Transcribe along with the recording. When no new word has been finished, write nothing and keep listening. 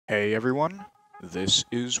Hey everyone, this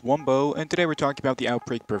is Wumbo, and today we're talking about the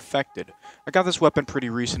Outbreak Perfected. I got this weapon pretty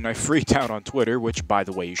recent and I freaked out on Twitter, which, by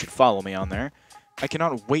the way, you should follow me on there. I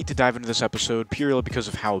cannot wait to dive into this episode purely because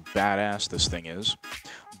of how badass this thing is.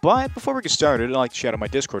 But before we get started, I'd like to shout out my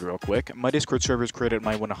Discord real quick. My Discord server is created at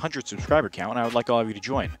my 100 subscriber count, and I would like all of you to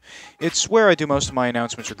join. It's where I do most of my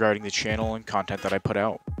announcements regarding the channel and content that I put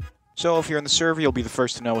out. So if you're in the server, you'll be the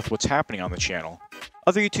first to know with what's happening on the channel.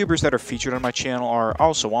 Other YouTubers that are featured on my channel are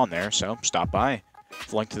also on there, so stop by.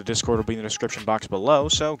 The link to the Discord will be in the description box below,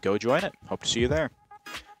 so go join it. Hope to see you there.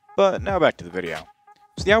 But now back to the video.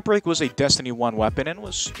 So the Outbreak was a Destiny 1 weapon and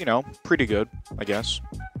was, pretty good, I guess.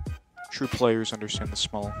 True players understand the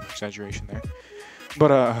small exaggeration there.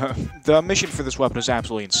 But the mission for this weapon is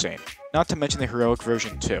absolutely insane. Not to mention the heroic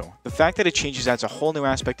version too. The fact that it changes adds a whole new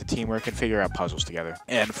aspect to teamwork and figure out puzzles together.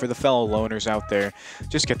 And for the fellow loners out there,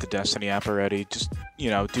 just get the Destiny app already. Just, do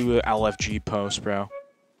a LFG post, bro.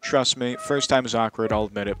 Trust me, first time is awkward, I'll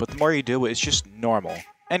admit it, but the more you do it, it's just normal.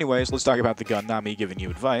 Anyways, let's talk about the gun, not me giving you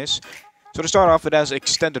advice. So to start off, it has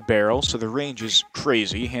extended barrel, so the range is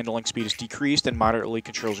crazy, handling speed is decreased, and moderately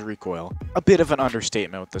controls recoil. A bit of an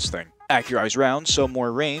understatement with this thing. Accurized rounds, so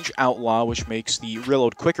more range, outlaw, which makes the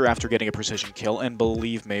reload quicker after getting a precision kill, and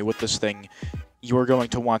believe me, with this thing, you're going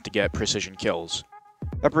to want to get precision kills.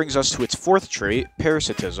 That brings us to its fourth trait,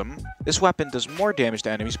 parasitism. This weapon does more damage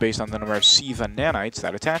to enemies based on the number of Siva nanites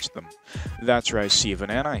that attach to them. That's right, Siva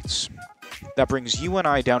nanites. That brings you and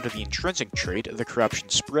I down to the intrinsic trait, the corruption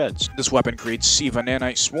spreads. This weapon creates Siva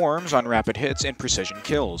nanite swarms on rapid hits and precision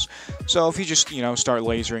kills. So if you just, start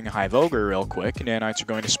lasering Hive Ogre real quick, nanites are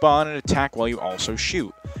going to spawn and attack while you also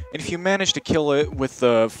shoot. And if you manage to kill it with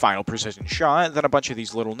the final precision shot, then a bunch of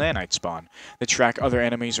these little nanites spawn that track other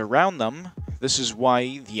enemies around them. This is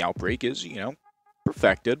why the Outbreak is,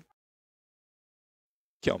 perfected.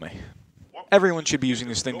 Kill me. Everyone should be using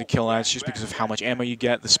this thing to kill ads just because of how much ammo you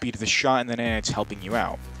get, the speed of the shot, and the nanites helping you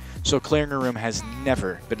out. So clearing a room has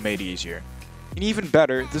never been made easier. And even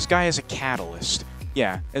better, this guy has a catalyst.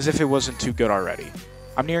 Yeah, as if it wasn't too good already.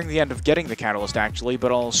 I'm nearing the end of getting the catalyst actually,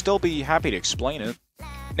 but I'll still be happy to explain it.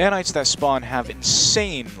 Nanites that spawn have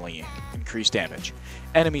insanely increased damage.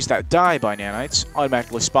 Enemies that die by nanites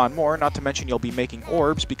automatically spawn more, not to mention you'll be making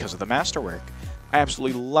orbs because of the masterwork. I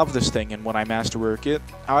absolutely love this thing, and when I masterwork it,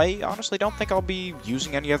 I honestly don't think I'll be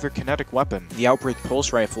using any other kinetic weapon. The Outbreak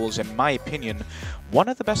Pulse Rifle is, in my opinion, one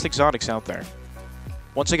of the best exotics out there.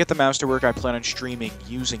 Once I get the masterwork, I plan on streaming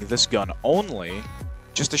using this gun only,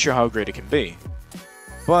 just to show how great it can be.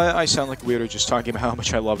 But I sound like a weirdo just talking about how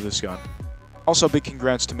much I love this gun. Also, big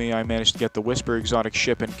congrats to me, I managed to get the Whisper exotic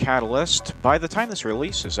ship and catalyst by the time this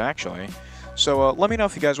releases, actually. So let me know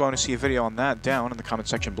if you guys want to see a video on that down in the comment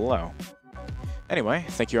section below. Anyway,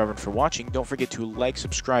 thank you everyone for watching. Don't forget to like,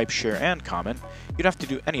 subscribe, share, and comment. You don't have to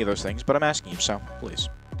do any of those things, but I'm asking you, so please.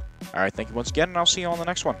 Alright, thank you once again, and I'll see you on the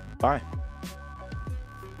next one. Bye.